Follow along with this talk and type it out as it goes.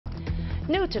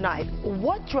New tonight,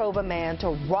 what drove a man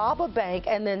to rob a bank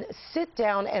and then sit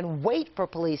down and wait for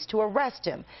police to arrest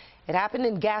him? It happened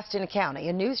in Gaston County.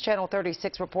 A News Channel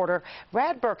 36 reporter,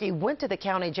 Rad Berkey, went to the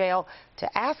county jail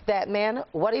to ask that man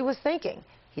what he was thinking.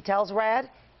 He tells Rad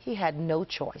he had no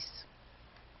choice.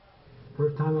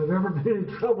 First time I've ever been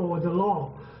in trouble with the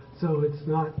law. So it's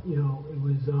not, it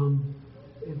was, I'm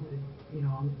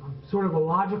sort of a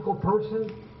logical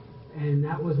person, and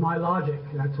that was my logic.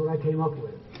 That's what I came up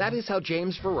with. That is how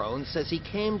James Verone says he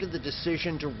came to the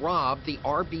decision to rob the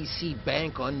RBC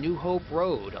Bank on New Hope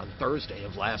Road on Thursday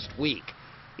of last week.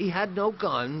 He had no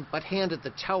gun, but handed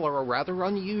the teller a rather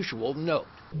unusual note.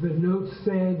 The note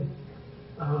said,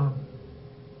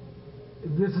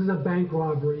 this is a bank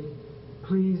robbery.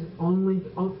 Please only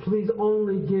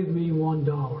give me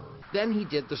 $1. Then he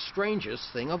did the strangest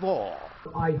thing of all.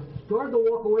 I started to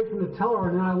walk away from the teller,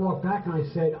 and then I walked back and I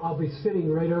said, I'll be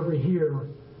sitting right over here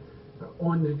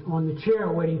on the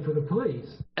chair waiting for the police.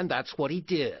 And that's what he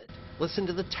did. Listen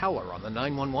to the teller on the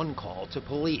 911 call to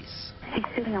police. He's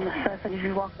sitting on the sofa as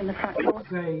you walk in the front door.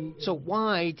 So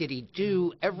why did he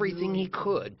do everything he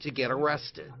could to get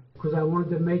arrested? Because I wanted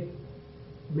to make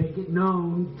it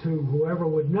known to whoever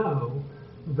would know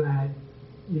that,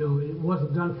 it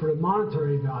wasn't done for the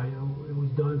monetary value. It was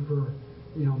done for,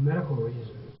 medical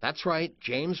reasons. That's right.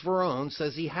 James Verone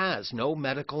says he has no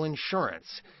medical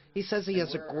insurance. He says he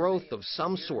has a growth of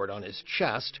some sort on his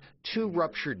chest, 2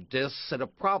 ruptured discs, and a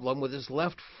problem with his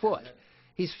left foot.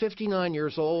 He's 59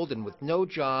 years old, and with no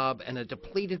job and a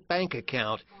depleted bank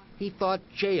account, he thought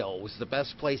jail was the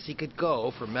best place he could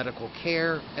go for medical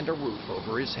care and a roof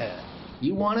over his head.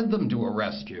 You wanted them to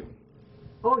arrest you.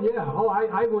 Oh, yeah. Oh,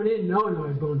 I went in knowing I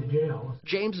was going to jail.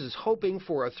 James is hoping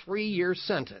for a 3-year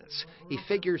sentence. He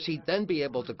figures he'd then be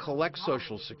able to collect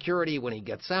Social Security when he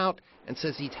gets out, and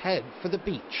says he'd head for the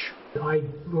beach. I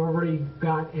already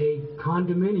got a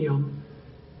condominium,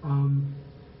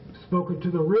 spoken to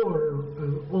the realtor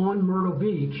on Myrtle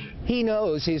Beach. He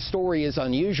knows his story is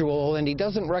unusual, and he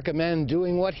doesn't recommend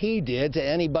doing what he did to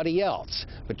anybody else.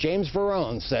 But James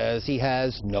Verone says he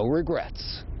has no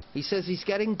regrets. He says he's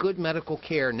getting good medical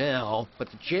care now, but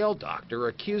the jail doctor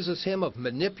accuses him of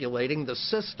manipulating the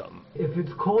system. If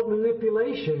it's called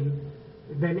manipulation,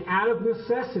 then out of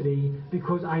necessity,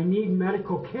 because I need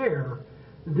medical care,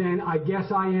 then I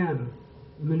guess I am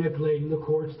manipulating the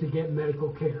courts to get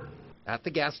medical care. At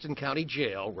the Gaston County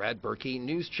Jail, Rad Berkey,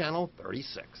 News Channel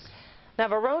 36. Now,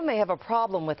 Verone may have a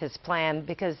problem with his plan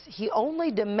because he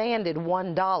only demanded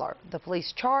 $1. The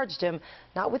police charged him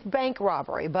not with bank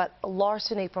robbery, but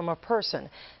larceny from a person.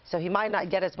 So he might not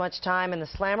get as much time in the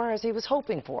slammer as he was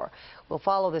hoping for. We'll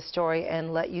follow this story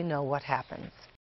and let you know what happens.